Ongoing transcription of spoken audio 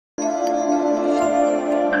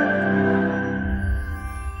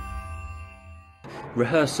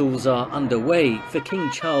Rehearsals are underway for King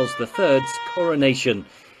Charles III's coronation.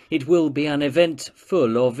 It will be an event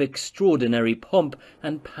full of extraordinary pomp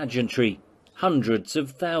and pageantry. Hundreds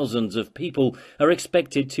of thousands of people are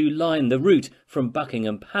expected to line the route from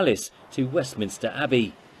Buckingham Palace to Westminster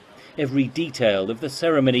Abbey. Every detail of the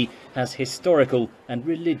ceremony has historical and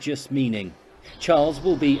religious meaning. Charles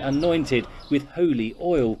will be anointed with holy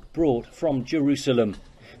oil brought from Jerusalem.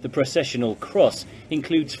 The processional cross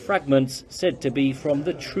includes fragments said to be from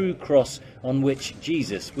the true cross on which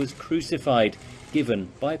Jesus was crucified,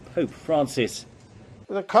 given by Pope Francis.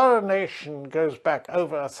 The coronation goes back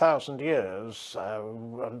over 1,000 years,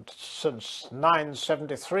 and since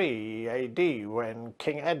 973 AD, when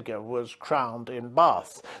King Edgar was crowned in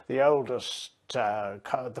Bath. The oldest,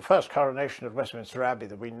 the first coronation at Westminster Abbey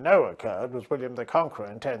that we know occurred was William the Conqueror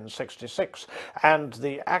in 1066, and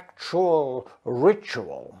the actual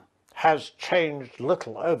ritual has changed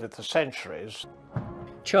little over the centuries.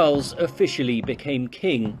 Charles officially became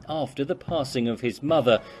king after the passing of his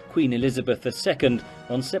mother, Queen Elizabeth II,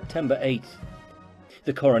 on September 8th.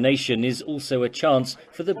 The coronation is also a chance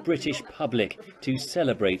for the British public to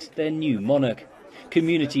celebrate their new monarch.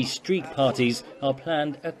 Community street parties are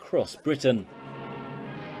planned across Britain.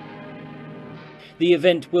 The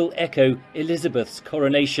event will echo Elizabeth's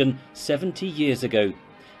coronation 70 years ago,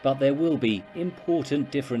 but there will be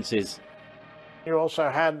important differences. You also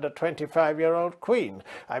had a 25-year-old queen.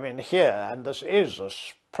 I mean, here, and this is a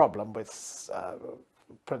problem with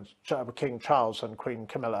King Charles and Queen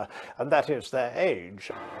Camilla, and that is their age.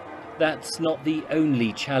 That's not the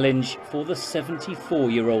only challenge for the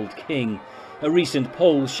 74-year-old king. A recent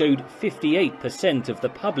poll showed 58% of the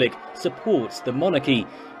public supports the monarchy,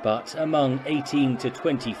 but among 18 to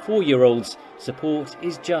 24-year-olds, support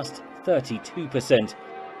is just 32%.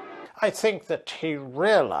 I think that he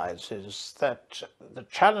realizes that the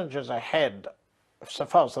challenges ahead, so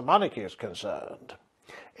far as the monarchy is concerned,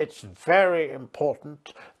 it's very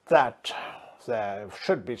important that there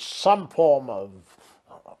should be some form of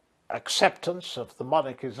acceptance of the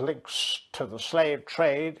monarchy's links to the slave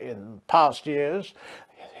trade in past years.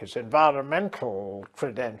 His environmental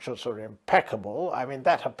credentials are impeccable. I mean,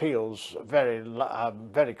 that appeals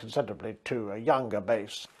very considerably to a younger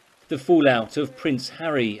base. The fallout of Prince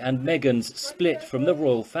Harry and Meghan's split from the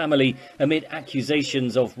royal family amid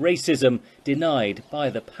accusations of racism denied by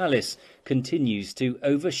the palace continues to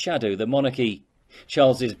overshadow the monarchy.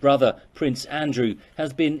 Charles's brother, Prince Andrew,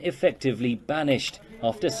 has been effectively banished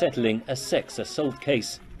after settling a sex assault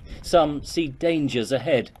case. Some see dangers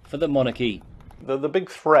ahead for the monarchy. The big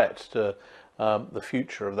threat to the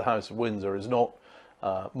future of the House of Windsor is not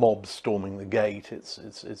mobs storming the gate.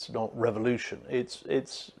 It's not revolution.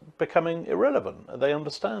 It's becoming irrelevant. They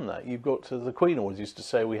understand that. You've got to, the Queen always used to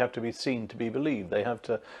say, we have to be seen to be believed. They have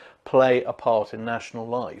to play a part in national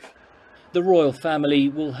life. The royal family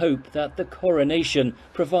will hope that the coronation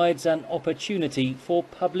provides an opportunity for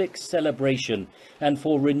public celebration and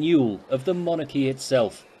for renewal of the monarchy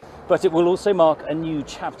itself. But it will also mark a new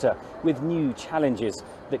chapter with new challenges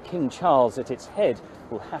that King Charles at its head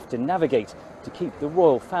will have to navigate to keep the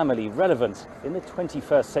royal family relevant in the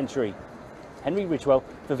 21st century. Henry Ridgwell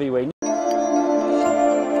for VOA News.